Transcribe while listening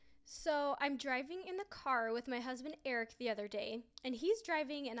So I'm driving in the car with my husband Eric the other day, and he's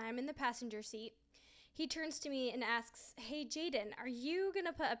driving and I'm in the passenger seat. He turns to me and asks, "Hey Jaden, are you going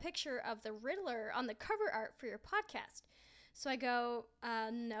to put a picture of the Riddler on the cover art for your podcast?" So I go,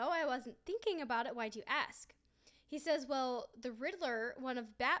 no, I wasn't thinking about it. Why'd you ask? He says, well, the Riddler, one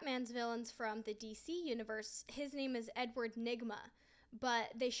of Batman's villains from the DC universe, his name is Edward Nygma,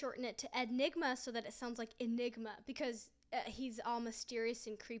 but they shorten it to Enigma so that it sounds like enigma because he's all mysterious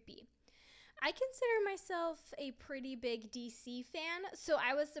and creepy. I consider myself a pretty big DC fan, so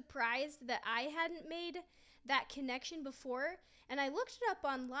I was surprised that I hadn't made that connection before, and I looked it up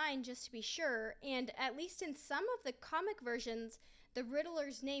online just to be sure, and at least in some of the comic versions, the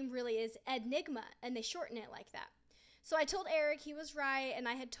Riddler's name really is Enigma, and they shorten it like that. So I told Eric he was right, and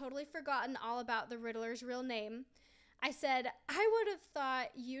I had totally forgotten all about the Riddler's real name. I said, I would have thought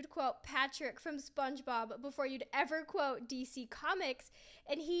you'd quote Patrick from SpongeBob before you'd ever quote DC Comics,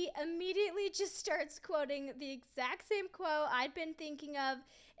 and he immediately just starts quoting the exact same quote I'd been thinking of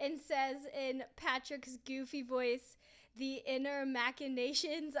and says in Patrick's goofy voice, "The inner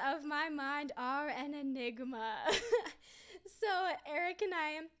machinations of my mind are an enigma." So Eric and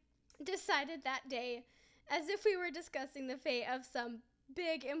I decided that day, as if we were discussing the fate of some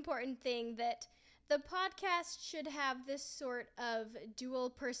big important thing, that the podcast should have this sort of dual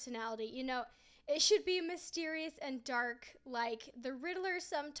personality. You know, it should be mysterious and dark like the Riddler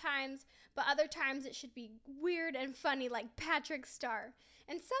sometimes, but other times it should be weird and funny like Patrick Star.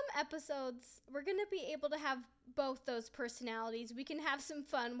 And some episodes, we're going to be able to have both those personalities. We can have some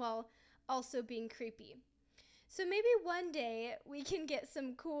fun while also being creepy. So maybe one day we can get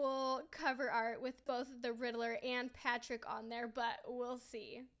some cool cover art with both the Riddler and Patrick on there, but we'll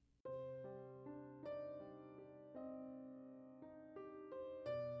see.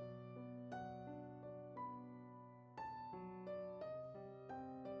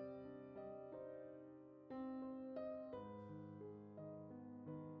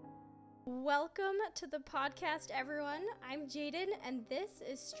 Welcome to the podcast, everyone. I'm Jaden, and this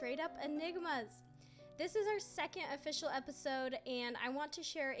is Straight Up Enigmas. This is our second official episode, and I want to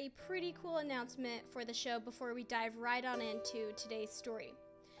share a pretty cool announcement for the show before we dive right on into today's story.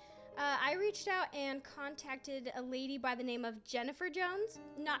 I reached out and contacted a lady by the name of Jennifer Jones,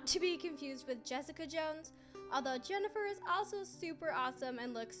 not to be confused with Jessica Jones, although Jennifer is also super awesome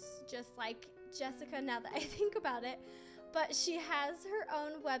and looks just like Jessica now that I think about it. But she has her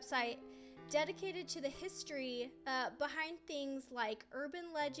own website dedicated to the history behind things like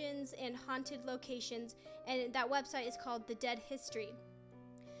urban legends and haunted locations, and that website is called The Dead History.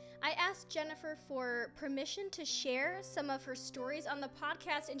 I asked Jennifer for permission to share some of her stories on the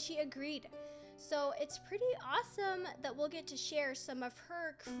podcast, and she agreed. So it's pretty awesome that we'll get to share some of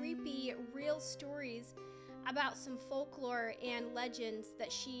her creepy, real stories about some folklore and legends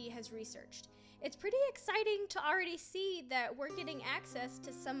that she has researched. It's pretty exciting to already see that we're getting access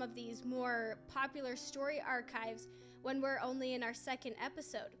to some of these more popular story archives when we're only in our second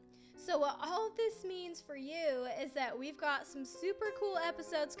episode. So what all of this means for you is that we've got some super cool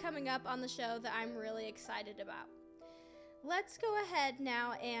episodes coming up on the show that I'm really excited about. Let's go ahead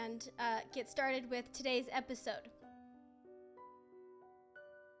now and get started with today's episode.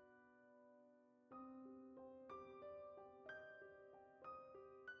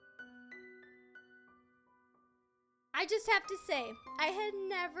 I just have to say, I had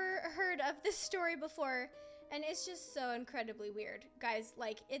never heard of this story before, and it's just so incredibly weird. Guys,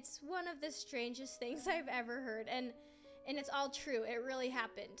 like, it's one of the strangest things I've ever heard, and it's all true. It really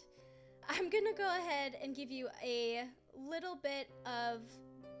happened. I'm gonna go ahead and give you a little bit of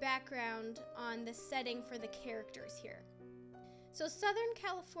background on the setting for the characters here. So Southern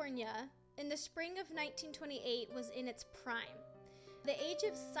California, in the spring of 1928, was in its prime. The age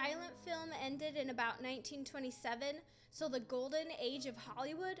of silent film ended in about 1927, so the golden age of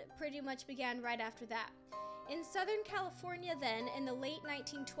Hollywood pretty much began right after that. In Southern California then, in the late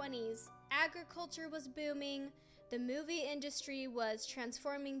 1920s, agriculture was booming, the movie industry was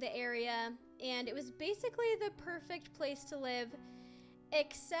transforming the area, and it was basically the perfect place to live,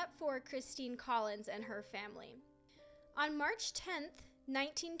 except for Christine Collins and her family. On March 10th,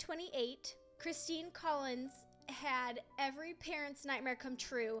 1928, Christine Collins had every parent's nightmare come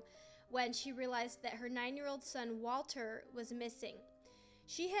true when she realized that her 9-year-old son Walter was missing.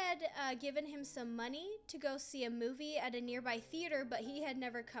 She had given him some money to go see a movie at a nearby theater, but he had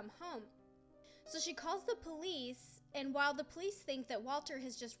never come home. So she calls the police, and while the police think that Walter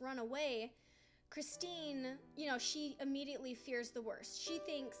has just run away, Christine, she immediately fears the worst. She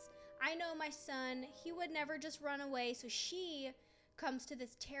thinks, I know my son, he would never just run away, so she comes to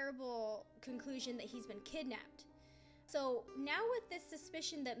this terrible conclusion that he's been kidnapped. So now with this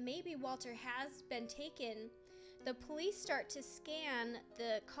suspicion that maybe Walter has been taken, the police start to scan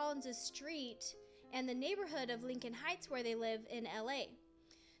the Collins' street and the neighborhood of Lincoln Heights where they live in LA.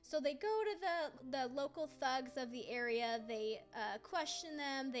 So they go to the local thugs of the area, they question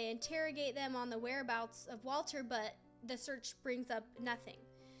them, they interrogate them on the whereabouts of Walter, but the search brings up nothing.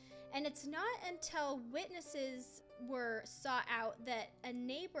 And it's not until witnesses were sought out that a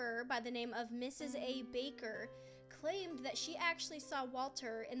neighbor by the name of Mrs. A. Baker claimed that she actually saw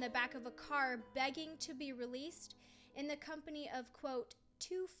Walter in the back of a car begging to be released in the company of, quote,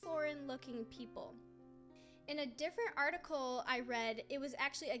 two foreign-looking people. In a different article I read, it was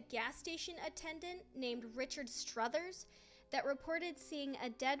actually a gas station attendant named Richard Struthers that reported seeing a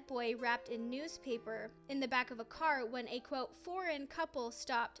dead boy wrapped in newspaper in the back of a car when a, quote, foreign couple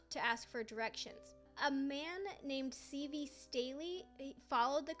stopped to ask for directions. A man named C.V. Staley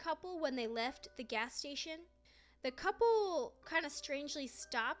followed the couple when they left the gas station. The couple kind of strangely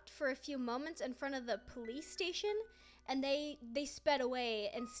stopped for a few moments in front of the police station, and they sped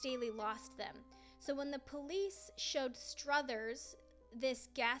away, and Staley lost them. So when the police showed Struthers, this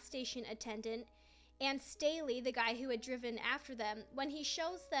gas station attendant, and Staley, the guy who had driven after them, when he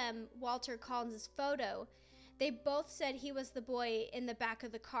shows them Walter Collins' photo, they both said he was the boy in the back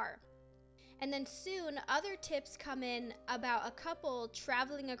of the car. And then soon, other tips come in about a couple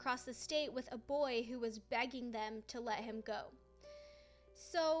traveling across the state with a boy who was begging them to let him go.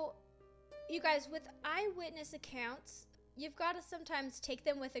 So, you guys, with eyewitness accounts, you've got to sometimes take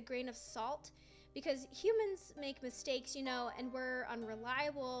them with a grain of salt, because humans make mistakes, and we're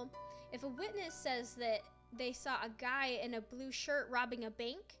unreliable. If a witness says that they saw a guy in a blue shirt robbing a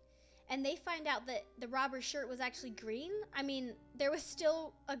bank, and they find out that the robber's shirt was actually green, there was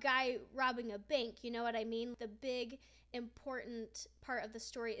still a guy robbing a bank, you know what I mean? The big, important part of the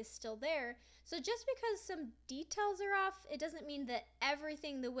story is still there. So just because some details are off, it doesn't mean that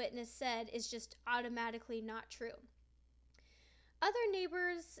everything the witness said is just automatically not true. Other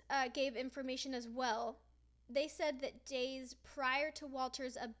neighbors gave information as well. They said that days prior to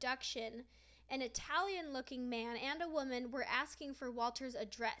Walter's abduction, an Italian-looking man and a woman were asking for Walter's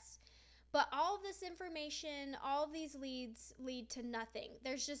address. But all of this information, all of these leads lead to nothing.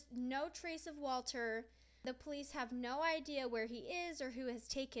 There's just no trace of Walter. The police have no idea where he is or who has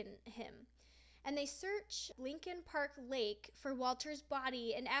taken him. And they search Lincoln Park Lake for Walter's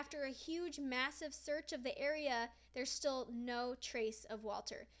body, and after a huge, massive search of the area, there's still no trace of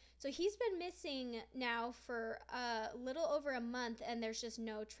Walter. So he's been missing now for a little over a month, and there's just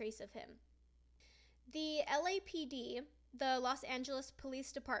no trace of him. The LAPD, the Los Angeles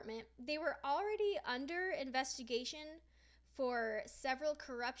Police Department, they were already under investigation for several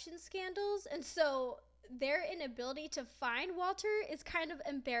corruption scandals, and so their inability to find Walter is kind of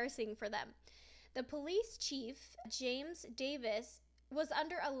embarrassing for them. The police chief, James Davis, was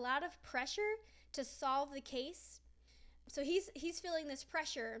under a lot of pressure to solve the case. So he's feeling this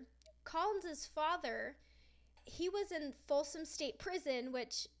pressure. Collins' father, he was in Folsom State Prison,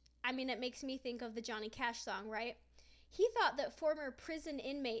 which, it makes me think of the Johnny Cash song, right? He thought that former prison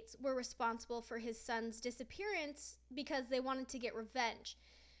inmates were responsible for his son's disappearance because they wanted to get revenge.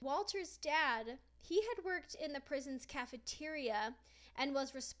 Walter's dad, he had worked in the prison's cafeteria and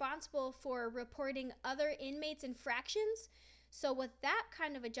was responsible for reporting other inmates' infractions. So with that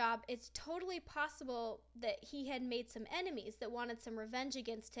kind of a job, it's totally possible that he had made some enemies that wanted some revenge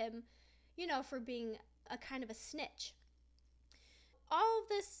against him, for being a kind of a snitch. All of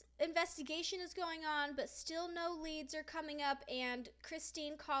this investigation is going on, but still no leads are coming up, and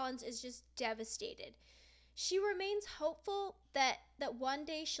Christine Collins is just devastated. She remains hopeful that one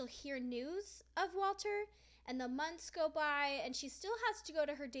day she'll hear news of Walter, and the months go by, and she still has to go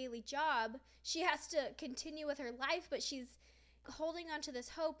to her daily job. She has to continue with her life, but she's holding on to this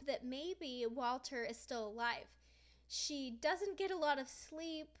hope that maybe Walter is still alive. She doesn't get a lot of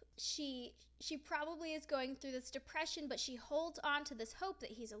sleep. She probably is going through this depression, but she holds on to this hope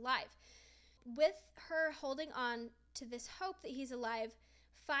that he's alive. With her holding on to this hope that he's alive,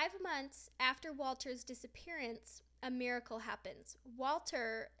 5 months after Walter's disappearance, a miracle happens.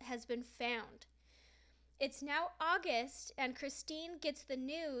 Walter has been found. It's now August, and Christine gets the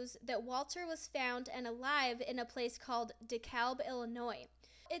news that Walter was found and alive in a place called DeKalb, Illinois.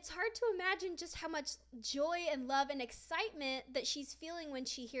 It's hard to imagine just how much joy and love and excitement that she's feeling when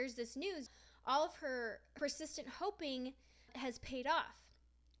she hears this news. All of her persistent hoping has paid off.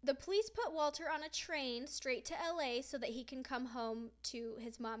 The police put Walter on a train straight to LA so that he can come home to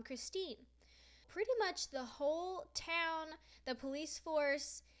his mom, Christine. Pretty much the whole town, the police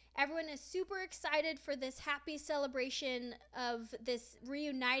force, everyone is super excited for this happy celebration of this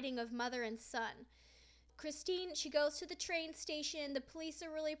reuniting of mother and son. Christine, she goes to the train station. The police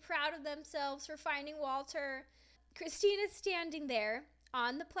are really proud of themselves for finding Walter. Christine is standing there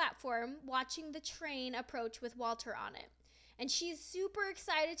on the platform watching the train approach with Walter on it. And she's super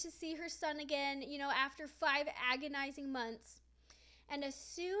excited to see her son again, after 5 agonizing months. And as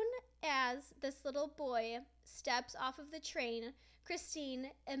soon as this little boy steps off of the train,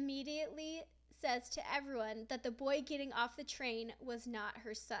 Christine immediately says to everyone that the boy getting off the train was not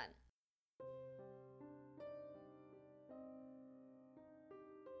her son.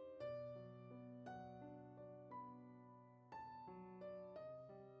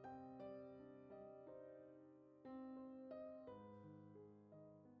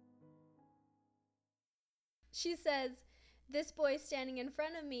 She says, "This boy standing in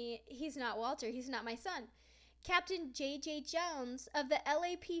front of me, he's not Walter, he's not my son." Captain J.J. Jones of the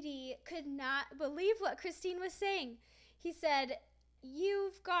LAPD could not believe what Christine was saying. He said,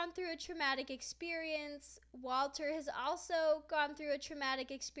 "You've gone through a traumatic experience. Walter has also gone through a traumatic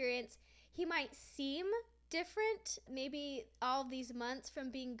experience. He might seem different, maybe all these months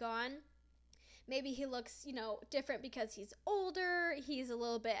from being gone. Maybe he looks, different because he's older. He's a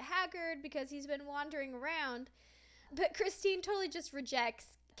little bit haggard because he's been wandering around." But Christine totally just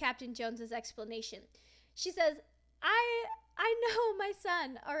rejects Captain Jones's explanation. She says, I know my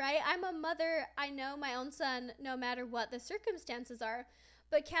son, all right? I'm a mother. I know my own son no matter what the circumstances are.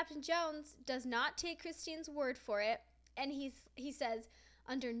 But Captain Jones does not take Christine's word for it. And he says,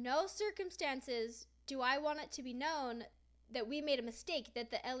 "Under no circumstances do I want it to be known that we made a mistake, that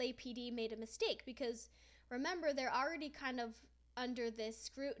the LAPD made a mistake." Because remember, they're already kind of under this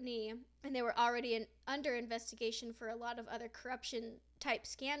scrutiny, and they were already under investigation for a lot of other corruption type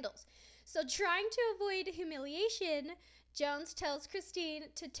scandals. So trying to avoid humiliation, Jones tells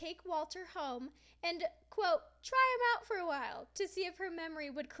Christine to take Walter home and, quote, try him out for a while to see if her memory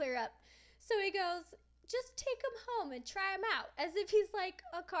would clear up. So he goes, "Just take him home and try him out," as if he's like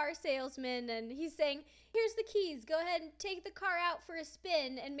a car salesman and he's saying, "Here's the keys, go ahead and take the car out for a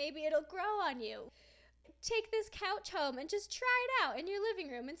spin and maybe it'll grow on you. Take this couch home and just try it out in your living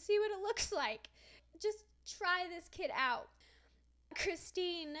room and see what it looks like. Just try this kid out."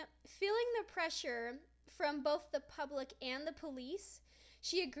 Christine, feeling the pressure from both the public and the police,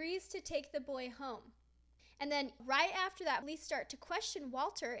 she agrees to take the boy home. And then right after that, police start to question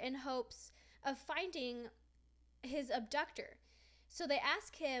Walter in hopes of finding his abductor. So they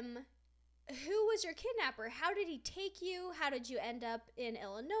ask him, "Who was your kidnapper? How did he take you? How did you end up in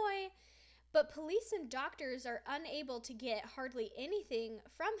Illinois?" But police and doctors are unable to get hardly anything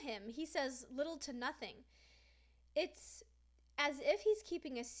from him. He says little to nothing. It's as if he's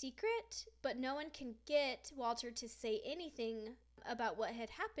keeping a secret, but no one can get Walter to say anything about what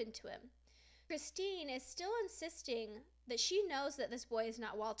had happened to him. Christine is still insisting that she knows that this boy is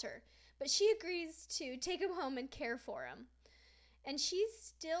not Walter, but she agrees to take him home and care for him. And she's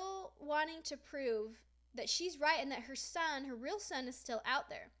still wanting to prove that she's right and that her son, her real son, is still out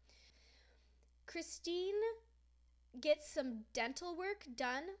there. Christine gets some dental work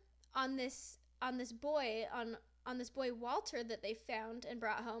done on this boy Walter that they found and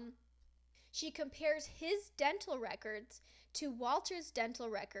brought home. She compares his dental records to Walter's dental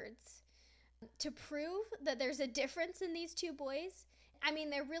records to prove that there's a difference in these two boys. I mean,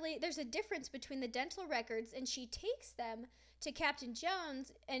 there's a difference between the dental records, and she takes them to Captain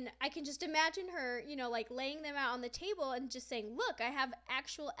Jones, and I can just imagine her, laying them out on the table and just saying, "Look, I have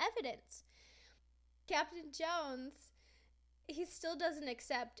actual evidence." Captain Jones, he still doesn't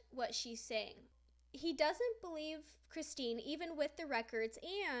accept what she's saying. He doesn't believe Christine, even with the records,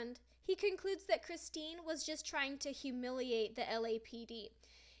 and he concludes that Christine was just trying to humiliate the LAPD.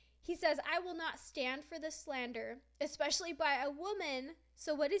 He says, "I will not stand for this slander, especially by a woman."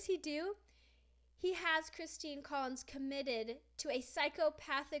 So what does he do? He has Christine Collins committed to a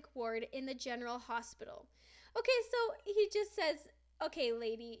psychopathic ward in the general hospital. Okay, so he just says, "Okay,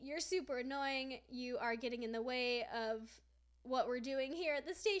 lady, you're super annoying. You are getting in the way of what we're doing here at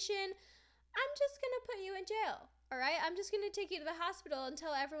the station. I'm just going to put you in jail, all right? I'm just going to take you to the hospital and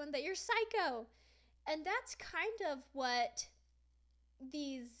tell everyone that you're psycho." And that's kind of what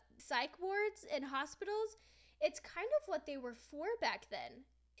these psych wards and hospitals, it's kind of what they were for back then.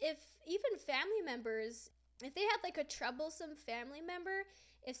 If even family members, if they had like a troublesome family member,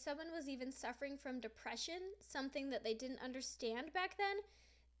 if someone was even suffering from depression, something that they didn't understand back then,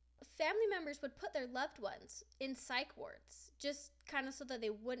 family members would put their loved ones in psych wards, just kind of so that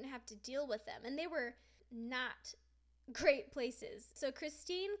they wouldn't have to deal with them. And they were not great places. So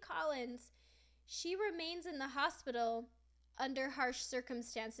Christine Collins, she remains in the hospital under harsh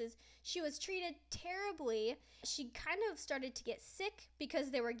circumstances. She was treated terribly. She kind of started to get sick because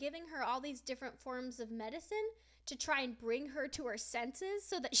they were giving her all these different forms of medicine to try and bring her to her senses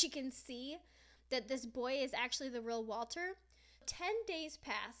so that she can see that this boy is actually the real Walter. 10 days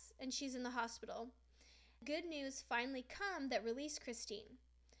pass and she's in the hospital. Good news finally come that released Christine.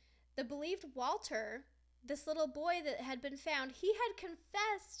 The believed Walter, this little boy that had been found, he had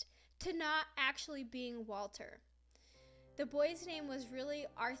confessed to not actually being Walter. The boy's name was really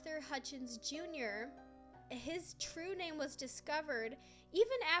Arthur Hutchins Jr. His true name was discovered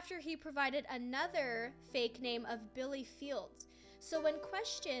even after he provided another fake name of Billy Fields. So when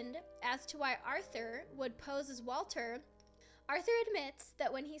questioned as to why Arthur would pose as Walter, Arthur admits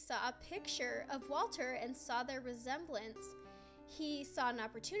that when he saw a picture of Walter and saw their resemblance, he saw an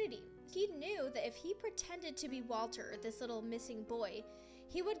opportunity. He knew that if he pretended to be Walter, this little missing boy,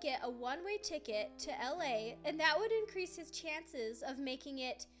 he would get a one-way ticket to LA, and that would increase his chances of making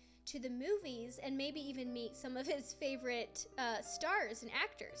it to the movies and maybe even meet some of his favorite stars and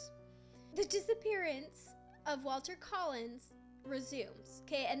actors. The disappearance of Walter Collins resumes,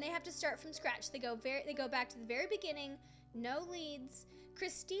 okay, and they have to start from scratch. They go back to the very beginning, no leads.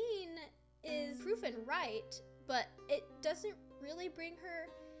 Christine is proven right, but it doesn't really bring her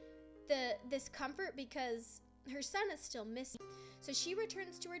this comfort because her son is still missing. So she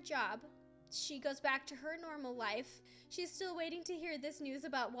returns to her job. She goes back to her normal life. She's still waiting to hear this news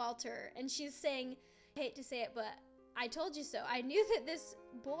about Walter, and she's saying, I hate to say it, but I told you so. I knew that this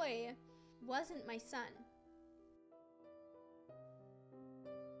boy wasn't my son.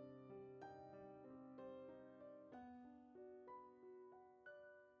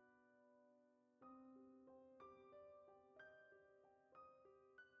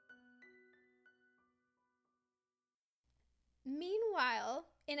 Meanwhile,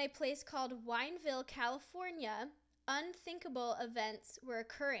 in a place called Wineville, California, unthinkable events were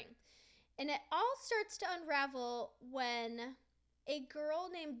occurring. And it all starts to unravel when a girl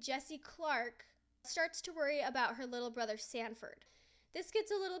named Jessie Clark starts to worry about her little brother Sanford. This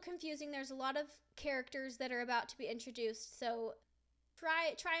gets a little confusing. There's a lot of characters that are about to be introduced, so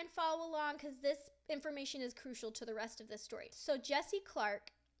try and follow along because this information is crucial to the rest of this story. So Jessie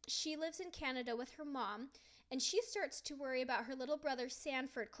Clark, she lives in Canada with her mom, and she starts to worry about her little brother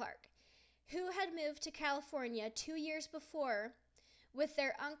Sanford Clark, who had moved to California 2 years before with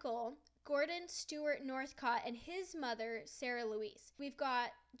their uncle, Gordon Stewart Northcott, and his mother, Sarah Louise. We've got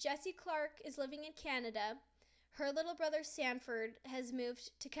Jessie Clark is living in Canada. Her little brother Sanford has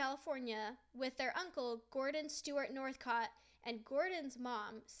moved to California with their uncle, Gordon Stewart Northcott, and Gordon's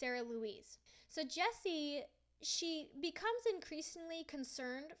mom, Sarah Louise. So Jessie, she becomes increasingly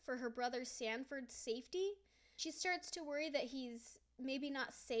concerned for her brother Sanford's safety. She starts to worry that he's maybe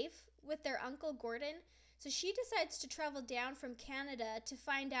not safe with their uncle Gordon. So she decides to travel down from Canada to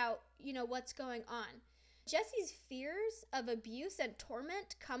find out, what's going on. Jessie's fears of abuse and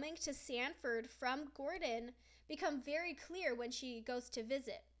torment coming to Sanford from Gordon become very clear when she goes to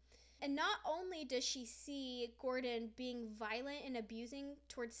visit. And not only does she see Gordon being violent and abusing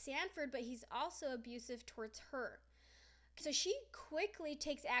towards Sanford, but he's also abusive towards her. So she quickly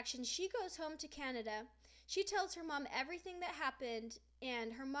takes action. She goes home to Canada. She tells her mom everything that happened,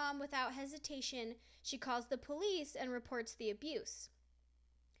 and her mom, without hesitation, she calls the police and reports the abuse.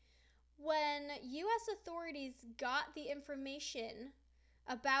 When U.S. authorities got the information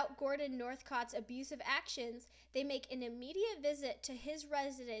about Gordon Northcott's abusive actions, they make an immediate visit to his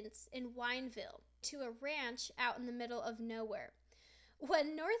residence in Wineville, to a ranch out in the middle of nowhere.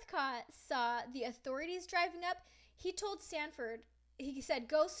 When Northcott saw the authorities driving up, he told Sanford, he said,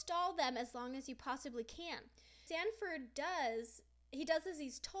 go stall them as long as you possibly can. Sanford does as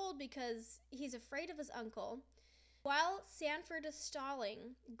he's told because he's afraid of his uncle. While Sanford is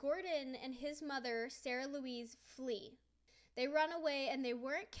stalling, Gordon and his mother, Sarah Louise, flee. They run away and they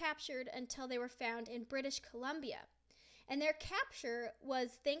weren't captured until they were found in British Columbia. And their capture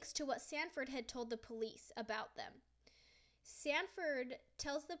was thanks to what Sanford had told the police about them. Sanford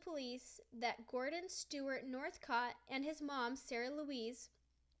tells the police that Gordon Stewart Northcott and his mom, Sarah Louise,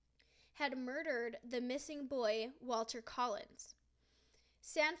 had murdered the missing boy, Walter Collins.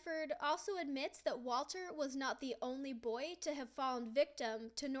 Sanford also admits that Walter was not the only boy to have fallen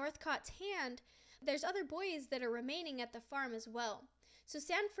victim to Northcott's hand. There's other boys that are remaining at the farm as well. So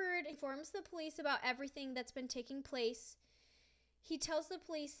Sanford informs the police about everything that's been taking place. He tells the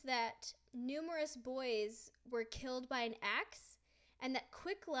police that numerous boys were killed by an axe and that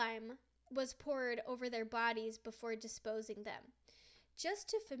quicklime was poured over their bodies before disposing them. Just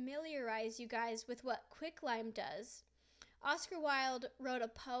to familiarize you guys with what quicklime does, Oscar Wilde wrote a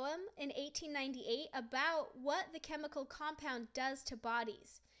poem in 1898 about what the chemical compound does to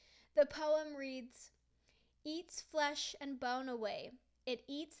bodies. The poem reads, "Eats flesh and bone away. It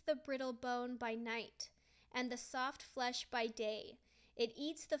eats the brittle bone by night, and the soft flesh by day. It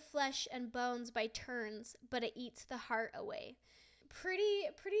eats the flesh and bones by turns, but it eats the heart away." Pretty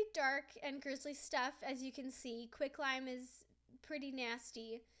dark and grisly stuff, as you can see. Quicklime is pretty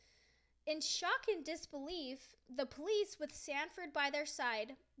nasty. In shock and disbelief, the police, with Sanford by their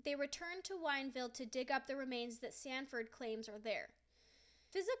side, they returned to Wineville to dig up the remains that Sanford claims are there.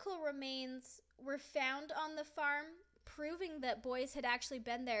 Physical remains were found on the farm, proving that boys had actually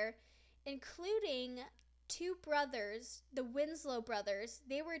been there, including two brothers, the Winslow brothers.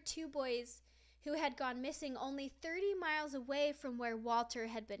 They were two boys who had gone missing only 30 miles away from where Walter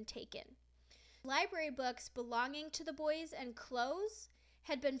had been taken. Library books belonging to the boys and clothes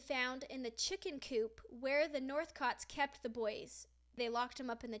had been found in the chicken coop where the Northcotts kept the boys. They locked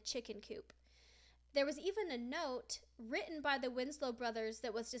them up in the chicken coop. There was even a note written by the Winslow brothers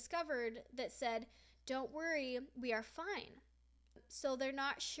that was discovered that said, "Don't worry, we are fine." So they're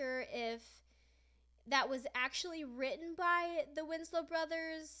not sure if that was actually written by the Winslow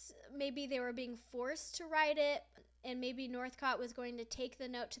brothers. Maybe they were being forced to write it, and maybe Northcott was going to take the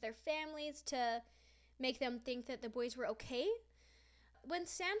note to their families to make them think that the boys were okay. When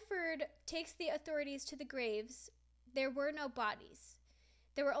Sanford takes the authorities to the graves, there were no bodies.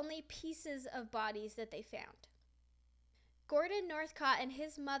 There were only pieces of bodies that they found. Gordon Northcott and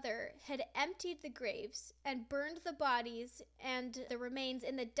his mother had emptied the graves and burned the bodies and the remains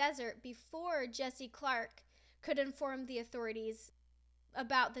in the desert before Jesse Clark could inform the authorities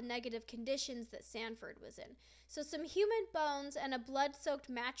about the negative conditions that Sanford was in. So some human bones and a blood-soaked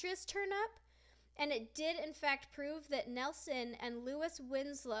mattress turn up, and it did in fact prove that Nelson and Lewis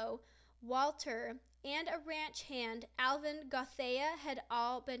Winslow, Walter, and a ranch hand, Alvin Gothea, had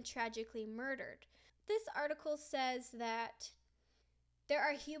all been tragically murdered. This article says that there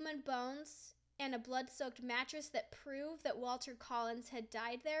are human bones and a blood-soaked mattress that prove that Walter Collins had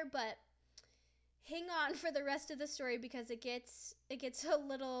died there, but hang on for the rest of the story because it gets a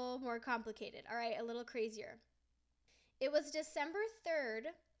little more complicated, all right, a little crazier. It was December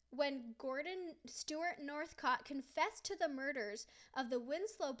 3rd when Gordon Stewart Northcott confessed to the murders of the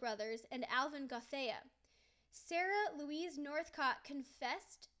Winslow brothers and Alvin Gothea. Sarah Louise Northcott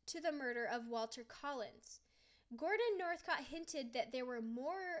confessed to the murder of Walter Collins. Gordon Northcott hinted that there were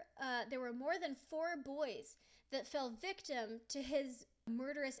more than 4 boys that fell victim to his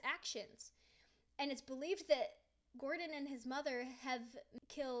murderous actions. And it's believed that Gordon and his mother have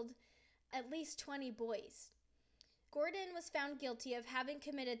killed at least 20 boys. Gordon was found guilty of having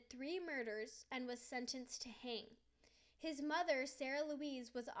committed 3 murders and was sentenced to hang. His mother, Sarah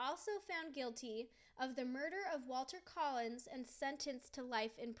Louise, was also found guilty of the murder of Walter Collins and sentenced to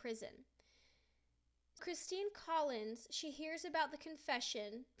life in prison. Christine Collins, she hears about the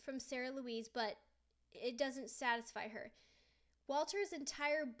confession from Sarah Louise, but it doesn't satisfy her. Walter's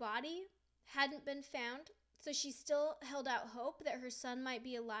entire body hadn't been found, so she still held out hope that her son might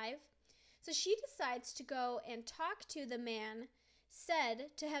be alive. So she decides to go and talk to the man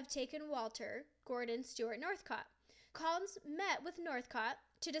said to have taken Walter, Gordon Stewart Northcott. Collins met with Northcott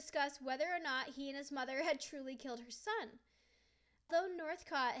to discuss whether or not he and his mother had truly killed her son. Though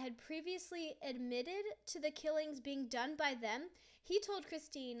Northcott had previously admitted to the killings being done by them, he told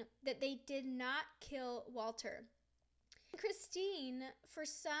Christine that they did not kill Walter. Christine, for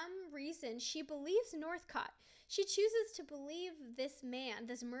some reason, she believes Northcott. She chooses to believe this man,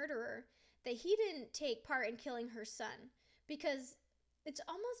 this murderer, that he didn't take part in killing her son, because it's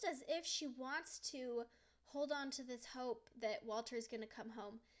almost as if she wants to hold on to this hope that Walter's going to come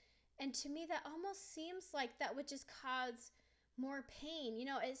home. And to me, that almost seems like that would just cause more pain. You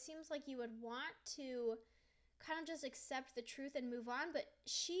know, it seems like you would want to kind of just accept the truth and move on, but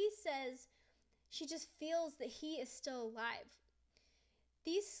she says she just feels that he is still alive.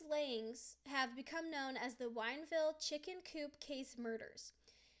 These slayings have become known as the Wineville Chicken Coop Case Murders.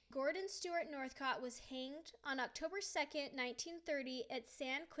 Gordon Stewart Northcott was hanged on October 2nd, 1930 at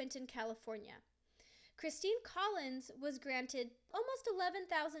San Quentin, California. Christine Collins was granted almost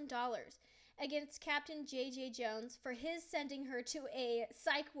 $11,000 against Captain J.J. Jones for his sending her to a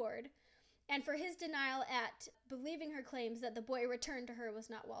psych ward and for his denial at believing her claims that the boy returned to her was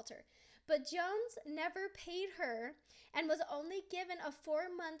not Walter. But Jones never paid her and was only given a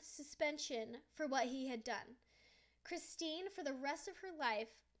 4-month suspension for what he had done. Christine, for the rest of her life,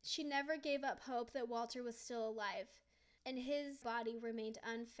 she never gave up hope that Walter was still alive, and his body remained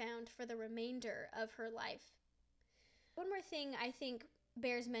unfound for the remainder of her life. One more thing I think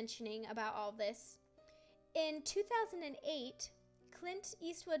bears mentioning about all this In 2008, Clint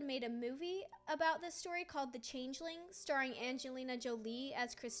Eastwood made a movie about this story called The Changeling, starring Angelina Jolie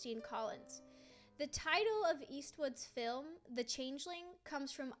as Christine Collins. The title of Eastwood's film, The Changeling,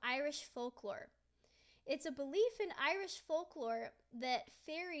 comes from Irish folklore. It's a belief in Irish folklore that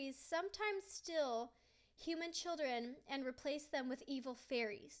fairies sometimes steal human children and replace them with evil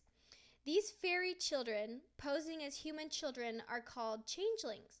fairies. These fairy children, posing as human children, are called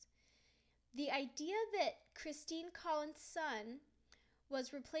changelings. The idea that Christine Collins' son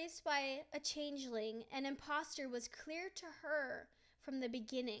was replaced by a changeling, an imposter, was clear to her from the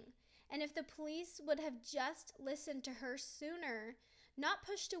beginning. And if the police would have just listened to her sooner, not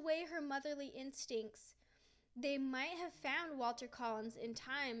pushed away her motherly instincts, they might have found Walter Collins in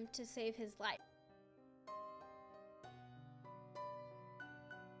time to save his life.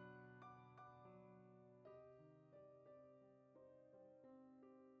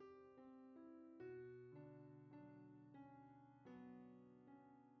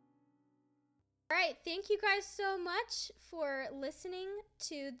 All right, thank you guys so much for listening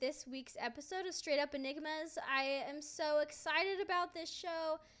to this week's episode of Straight Up Enigmas. I am so excited about this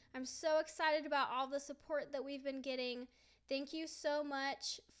show. I'm so excited about all the support that we've been getting. Thank you so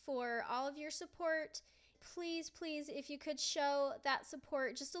much for all of your support. Please, if you could show that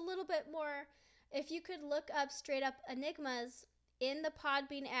support just a little bit more, if you could look up Straight Up Enigmas in the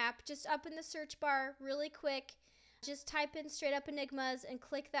Podbean app, just up in the search bar really quick. Just type in Straight Up Enigmas and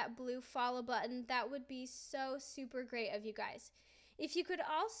click that blue follow button. That would be so super great of you guys. If you could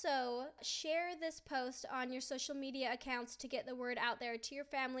also share this post on your social media accounts to get the word out there to your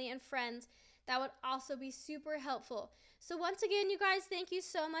family and friends, that would also be super helpful. So once again, you guys, thank you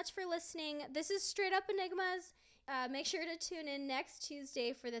so much for listening. This is Straight Up Enigmas. Make sure to tune in next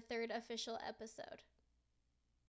Tuesday for the 3rd official episode.